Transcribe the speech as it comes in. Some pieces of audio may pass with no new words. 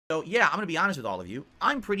So yeah, I'm going to be honest with all of you.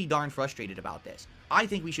 I'm pretty darn frustrated about this. I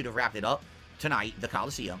think we should have wrapped it up tonight, the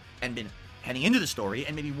Coliseum, and been heading into the story,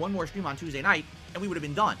 and maybe one more stream on Tuesday night, and we would have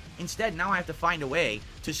been done. Instead, now I have to find a way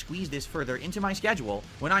to squeeze this further into my schedule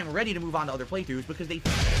when I'm ready to move on to other playthroughs because they...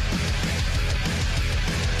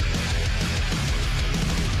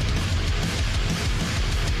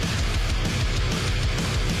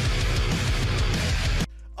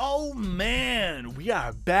 Oh man, we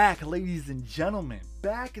are back, ladies and gentlemen,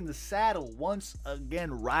 back in the saddle once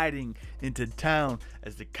again, riding into town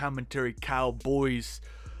as the commentary cowboys,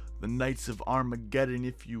 the Knights of Armageddon,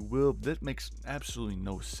 if you will. That makes absolutely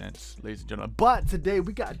no sense, ladies and gentlemen. But today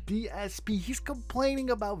we got DSP. He's complaining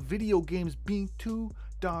about video games being too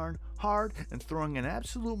darn hard and throwing an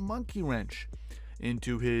absolute monkey wrench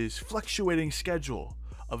into his fluctuating schedule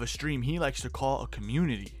of a stream he likes to call a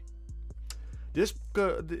community.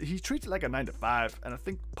 He treats it like a 9 to 5, and I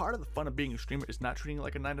think part of the fun of being a streamer is not treating it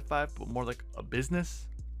like a 9 to 5, but more like a business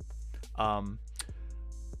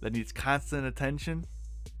that needs constant attention,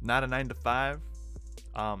 not a 9 to 5.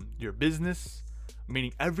 Your business,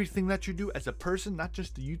 meaning everything that you do as a person, not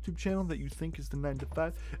just the YouTube channel that you think is the 9 to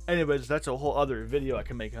 5. Anyways, that's a whole other video I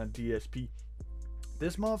can make on DSP.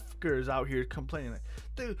 This motherfucker is out here complaining like,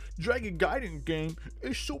 the Dragon Gaiden game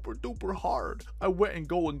is super duper hard. I went and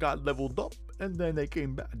got leveled up, and then they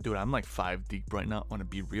came back. Dude, I'm like 5 deep right now. I want to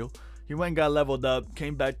be real. He went and got leveled up,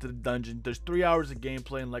 came back to the dungeon. There's 3 hours of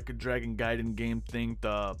gameplay in like a Dragon Gaiden game thing.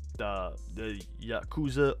 The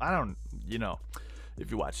Yakuza. I don't, if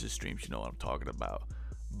you watch his streams, you know what I'm talking about.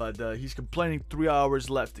 But he's complaining 3 hours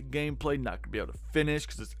left of gameplay, not gonna be able to finish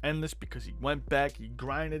because it's endless, because he went back, he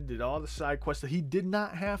grinded, did all the side quests that he did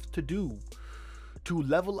not have to do to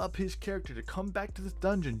level up his character, to come back to this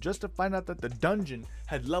dungeon just to find out that the dungeon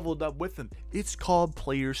had leveled up with him. It's called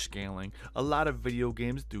player scaling. A lot of video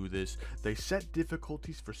games do this. They set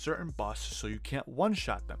difficulties for certain bosses so you can't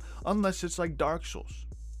one-shot them, unless it's like Dark Souls,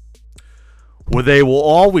 where they will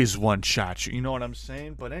always one-shot you. You know what I'm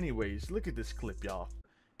saying? But anyways, look at this clip, y'all.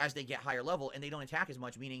 As they get higher level and they don't attack as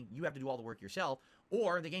much, meaning you have to do all the work yourself,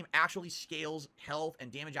 or the game actually scales health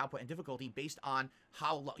and damage output and difficulty based on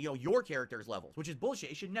how your character's levels, which is bullshit.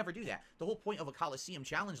 It should never do that. The whole point of a Coliseum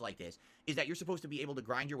challenge like this is that you're supposed to be able to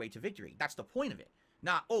grind your way to victory. That's the point of it.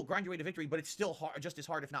 Not, oh, grind your way to victory, but it's still hard, just as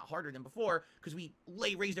hard, if not harder than before, because we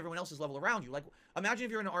raised everyone else's level around you. Like, imagine if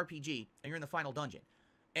you're in an RPG and you're in the final dungeon,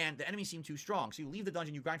 and the enemies seem too strong. So you leave the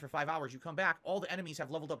dungeon, you grind for 5 hours, you come back, all the enemies have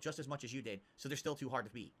leveled up just as much as you did, so they're still too hard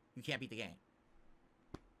to beat. You can't beat the game.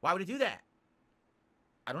 Why would it do that?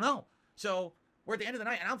 I don't know. So we're at the end of the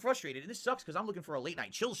night, and I'm frustrated, and this sucks because I'm looking for a late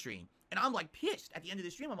night chill stream, and I'm like pissed at the end of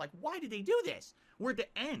the stream. I'm like, why did they do this? We're at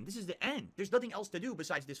the end. This is the end. There's nothing else to do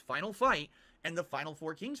besides this final fight and the final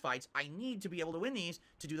 4 Kings fights. I need to be able to win these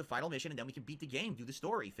to do the final mission, and then we can beat the game, do the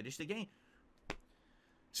story, finish the game.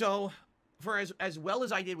 So... for as well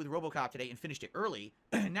as I did with RoboCop today and finished it early,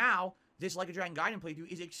 now this Like a Dragon Gaiden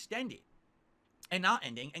playthrough is extended and not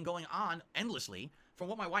ending and going on endlessly. From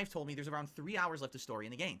what my wife told me, there's around 3 hours left of story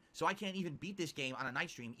in the game. So I can't even beat this game on a night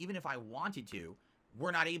stream. Even if I wanted to, we're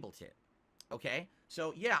not able to. Okay?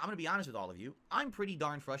 So yeah, I'm going to be honest with all of you. I'm pretty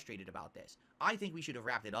darn frustrated about this. I think we should have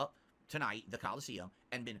wrapped it up tonight, the Coliseum,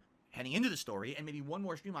 and been heading into the story and maybe one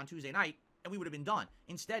more stream on Tuesday night, and we would have been done.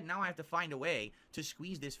 Instead, now I have to find a way to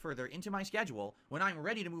squeeze this further into my schedule when I'm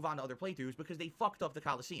ready to move on to other playthroughs because they fucked up the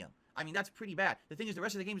Coliseum. I mean, that's pretty bad. The thing is, the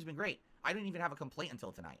rest of the game has been great. I didn't even have a complaint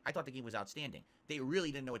until tonight. I thought the game was outstanding. They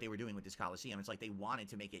really didn't know what they were doing with this Coliseum. It's like they wanted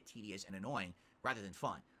to make it tedious and annoying rather than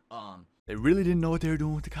fun. They really didn't know what they were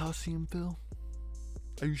doing with the Coliseum, Phil?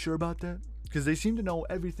 Are you sure about that? Because they seem to know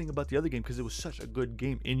everything about the other game because it was such a good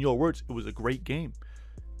game. In your words, it was a great game.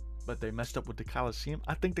 But they messed up with the Coliseum.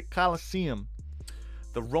 I think the Coliseum,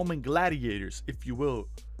 the Roman gladiators, if you will,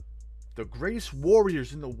 the greatest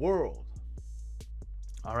warriors in the world,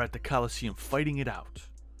 are at the Coliseum fighting it out.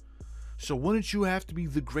 So wouldn't you have to be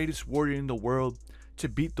the greatest warrior in the world to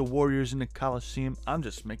beat the warriors in the Coliseum? I'm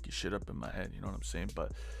just making shit up in my head, you know what I'm saying?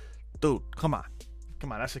 But dude, come on,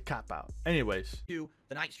 that's a cop out. Anyways, to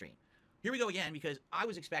the night stream. Here we go again, because I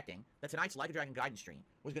was expecting that tonight's Like a Dragon Gaiden stream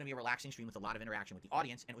was going to be a relaxing stream with a lot of interaction with the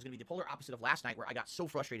audience, and it was going to be the polar opposite of last night where I got so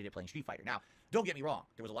frustrated at playing Street Fighter. Now, don't get me wrong.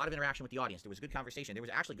 There was a lot of interaction with the audience. There was good conversation. There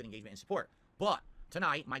was actually good engagement and support. But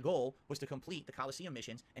tonight, my goal was to complete the Coliseum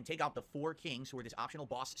missions and take out the 4 Kings, who are this optional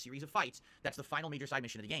boss series of fights. That's the final major side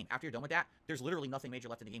mission of the game. After you're done with that, there's literally nothing major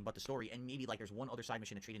left in the game but the story, and maybe like there's one other side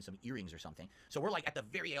mission to trade in some earrings or something. So we're like at the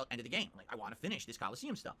very end of the game. Like, I want to finish this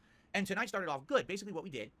Coliseum stuff. And tonight started off good. Basically what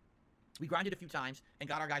we did, we grinded a few times and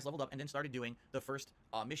got our guys leveled up and then started doing the first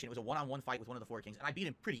mission. It was a one-on-one fight with one of the 4 Kings, and I beat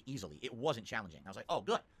him pretty easily. It wasn't challenging. I was like, oh,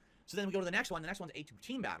 good. So then we go to the next one. The next one's a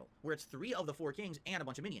team battle, where it's 3 of the 4 kings and a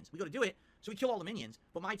bunch of minions. We go to do it, so we kill all the minions,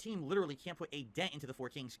 but my team literally can't put a dent into the 4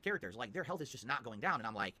 kings characters. Like, their health is just not going down, and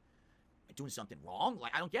I'm like, am I doing something wrong?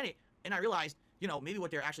 Like, I don't get it. And I realized, you know, maybe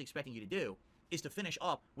what they're actually expecting you to do is to finish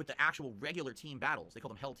up with the actual regular team battles. They call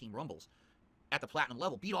them Hell Team Rumbles. At the platinum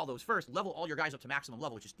level, beat all those first, level all your guys up to maximum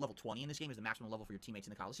level, which is level 20 in this game is the maximum level for your teammates in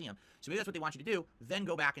the Coliseum. So maybe that's what they want you to do, then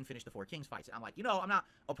go back and finish the 4 Kings fights. And I'm like, you know, I'm not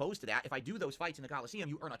opposed to that. If I do those fights in the Coliseum,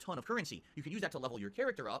 you earn a ton of currency. You can use that to level your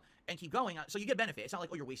character up and keep going, so you get benefit. It's not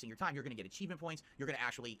like, oh, you're wasting your time. You're going to get achievement points. You're going to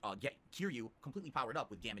actually get Kiryu completely powered up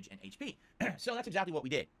with damage and HP. So that's exactly what we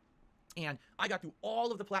did. And I got through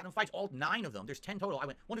all of the platinum fights, all 9 of them. There's 10 total. I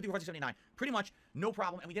went 1, 2, 3, 4, 5, 6, 7, 8, 9. Pretty much no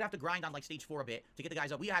problem. And we did have to grind on like stage 4 a bit to get the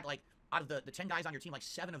guys up. We had like, out of the 10 guys on your team, like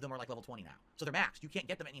 7 of them are like level 20 now. So they're maxed. You can't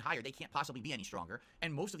get them any higher. They can't possibly be any stronger.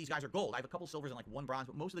 And most of these guys are gold. I have a couple silvers and like 1 bronze,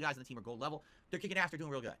 but most of the guys on the team are gold level. They're kicking ass. They're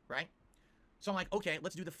doing real good, right? So I'm like, okay,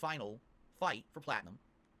 let's do the final fight for platinum.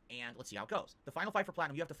 And let's see how it goes. The final fight for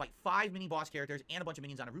platinum, you have to fight 5 mini boss characters and a bunch of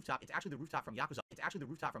minions on a rooftop. It's actually the rooftop from Yakuza. It's actually the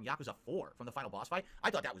rooftop from Yakuza 4 from the final boss fight. I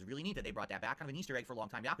thought that was really neat that they brought that back. Kind of an Easter egg for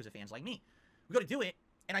long-time Yakuza fans like me. We go to do it.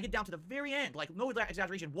 And I get down to the very end, like no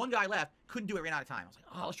exaggeration, 1 guy left, couldn't do it, ran out of time. I was like,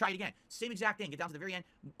 oh, let's try it again. Same exact thing, get down to the very end,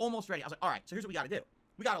 almost ready. I was like, all right, so here's what we got to do.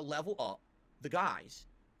 We got to level up the guys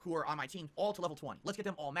who are on my team all to level 20. Let's get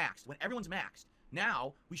them all maxed. When everyone's maxed,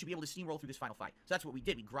 now we should be able to steamroll through this final fight. So that's what we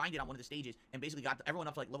did. We grinded on one of the stages and basically got everyone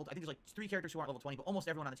up to like level, I think there's like 3 characters who aren't level 20, but almost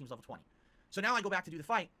everyone on the team's level 20. So now I go back to do the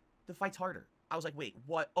fight. The fight's harder. I was like, wait,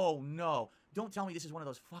 what? Oh no. Don't tell me this is one of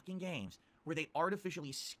those fucking games where they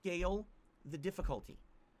artificially scale the difficulty.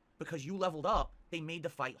 Because you leveled up, they made the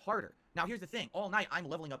fight harder. Now, here's the thing. All night, I'm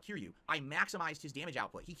leveling up Kiryu. I maximized his damage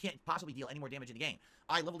output. He can't possibly deal any more damage in the game.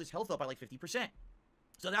 I leveled his health up by like 50%.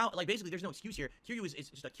 So now, like, basically, there's no excuse here. Kiryu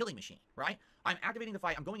is just a killing machine, right? I'm activating the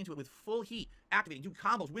fight. I'm going into it with full heat, activating, doing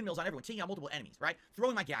combos, windmills on everyone, taking out multiple enemies, right?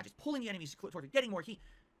 Throwing my gadgets, pulling the enemies towards me, getting more heat.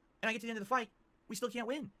 And I get to the end of the fight. We still can't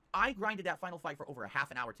win. I grinded that final fight for over a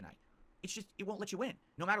half an hour tonight. It's just, it won't let you win.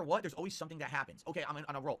 No matter what, there's always something that happens. Okay, I'm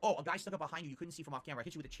on a roll. Oh, a guy stuck up behind you couldn't see from off camera. I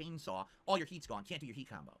hit you with a chainsaw. All your heat's gone. Can't do your heat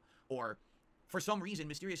combo. Or, for some reason,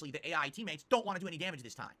 mysteriously, the AI teammates don't want to do any damage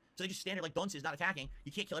this time. So they just stand there like dunces, not attacking.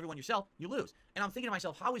 You can't kill everyone yourself. You lose. And I'm thinking to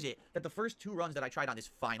myself, how is it that the first 2 runs that I tried on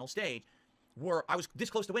this final stage I was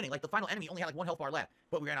this close to winning. Like, the final enemy only had like 1 health bar left,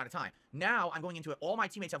 but we ran out of time. Now, I'm going into it. All my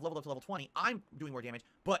teammates have leveled up to level 20. I'm doing more damage,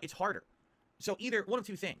 but it's harder. So either, one of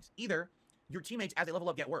 2 things. Either your teammates, as they level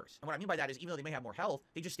up, get worse. And what I mean by that is, even though they may have more health,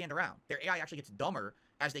 they just stand around. Their AI actually gets dumber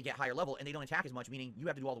as they get higher level, and they don't attack as much, meaning you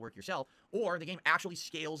have to do all the work yourself, or the game actually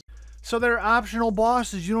scales. So they're optional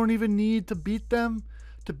bosses. You don't even need to beat them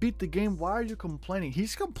to beat the game. Why are you complaining?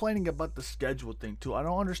 He's complaining about the schedule thing, too. I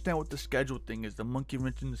don't understand what the schedule thing is. The monkey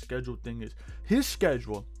wrench in the schedule thing is his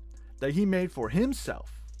schedule that he made for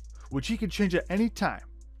himself, which he can change at any time.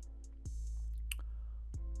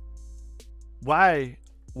 Why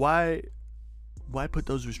put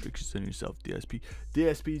those restrictions on yourself, DSP?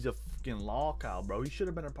 DSP's a fucking law cow, bro. He should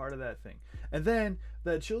have been a part of that thing. And then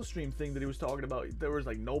that chill stream thing that he was talking about, there was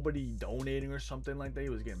like nobody donating or something like that. He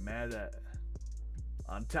was getting mad at.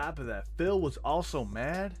 On top of that, Phil was also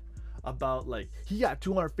mad about, like, he got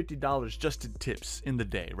 $250 just in tips in the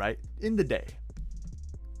day, right? In the day.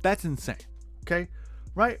 That's insane. Okay?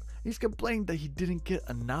 Right? He's complaining that he didn't get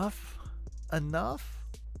enough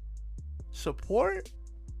support.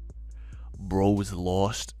 Bro was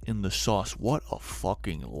lost in the sauce. What a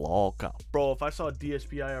fucking lol cop. Bro, if I saw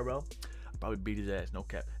DSP IRL, I'd probably beat his ass. No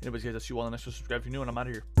cap. Anyways, guys, I'll see you all in the next one. Subscribe if you're new, and I'm out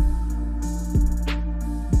of here.